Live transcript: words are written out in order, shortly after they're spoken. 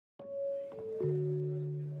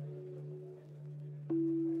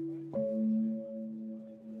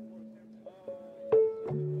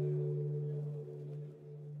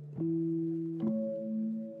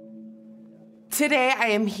Today I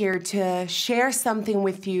am here to share something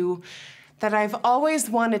with you that I've always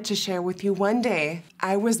wanted to share with you. One day,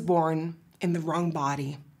 I was born in the wrong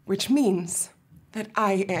body, which means that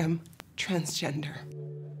I am transgender.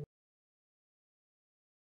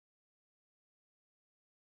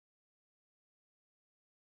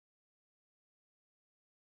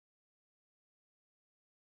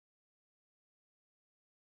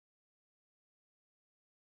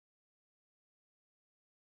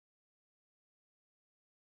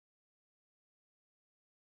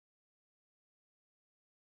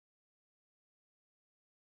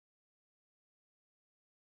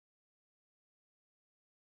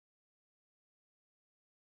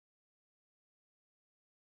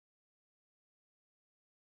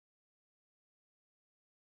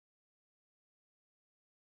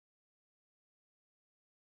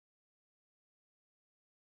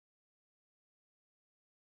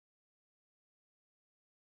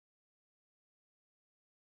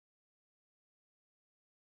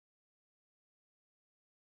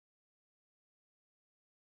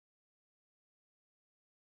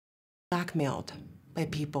 Blackmailed by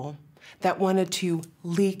people that wanted to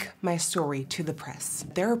leak my story to the press.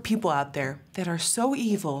 There are people out there that are so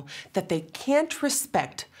evil that they can't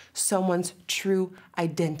respect someone's true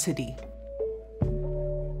identity.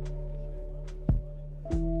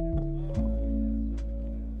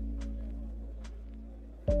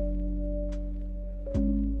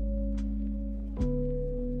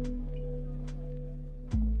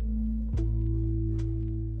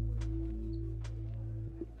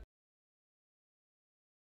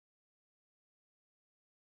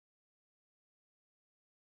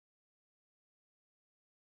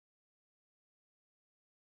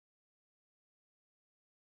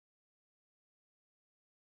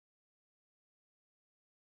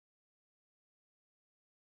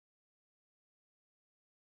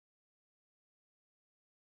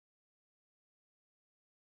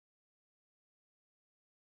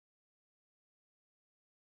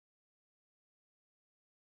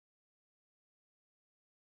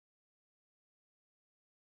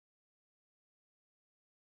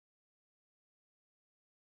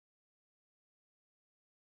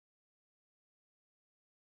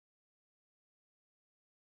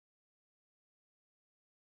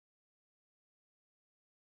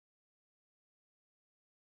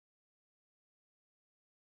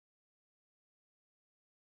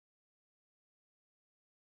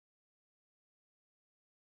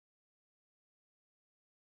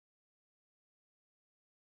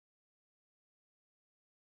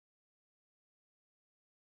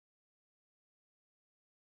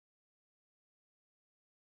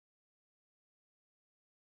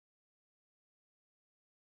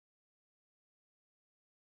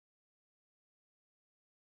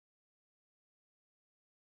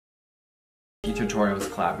 NikkieTutorials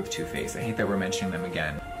collab with Too Faced. I hate that we're mentioning them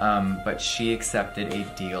again. But she accepted a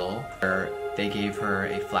deal where they gave her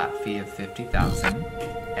a flat fee of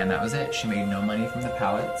 $50,000, and that was it. She made no money from the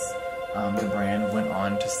palettes. The brand went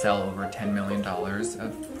on to sell over $10 million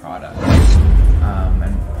of product,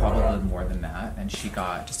 and probably more than that. And she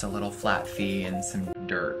got just a little flat fee and some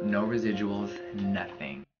dirt, no residuals,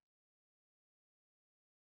 nothing.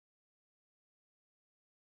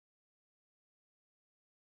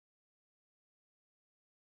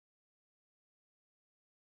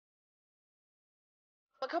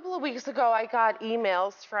 A couple of weeks ago, I got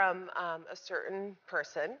emails from a certain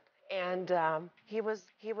person, and he was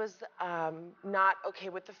not okay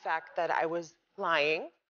with the fact that I was lying.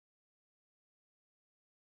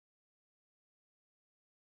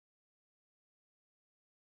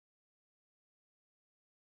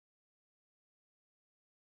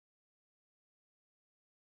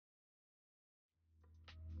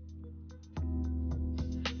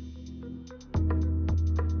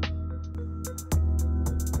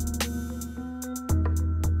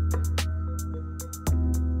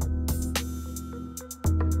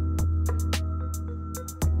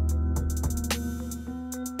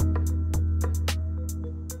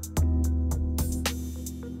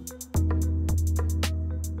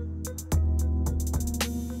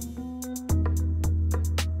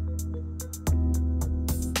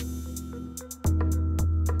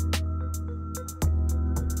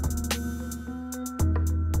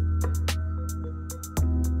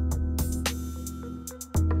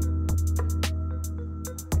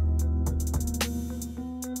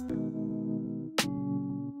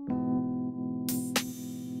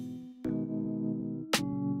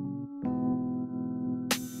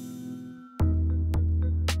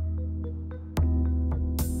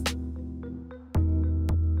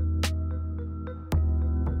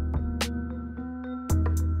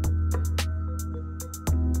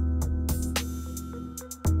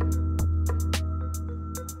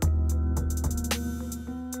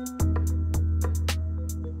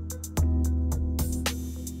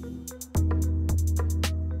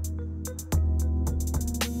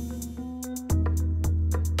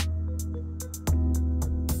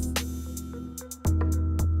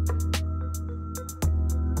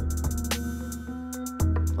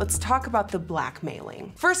 let's talk about the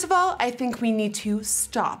blackmailing. First of all, I think we need to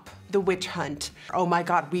stop the witch hunt. Oh my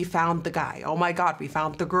God, we found the guy. Oh my God, we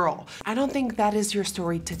found the girl. I don't think that is your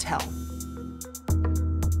story to tell.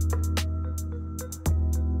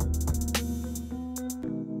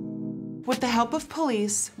 With the help of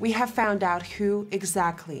police, we have found out who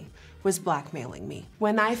exactly was blackmailing me.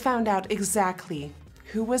 When I found out exactly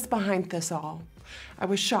who was behind this all, I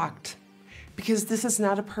was shocked, because this is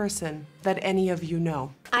not a person that any of you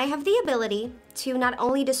know. I have the ability to not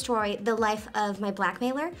only destroy the life of my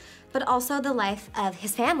blackmailer, but also the life of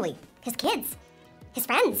his family, his kids, his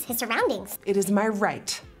friends, his surroundings. It is my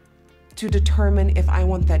right to determine if I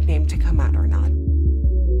want that name to come out or not.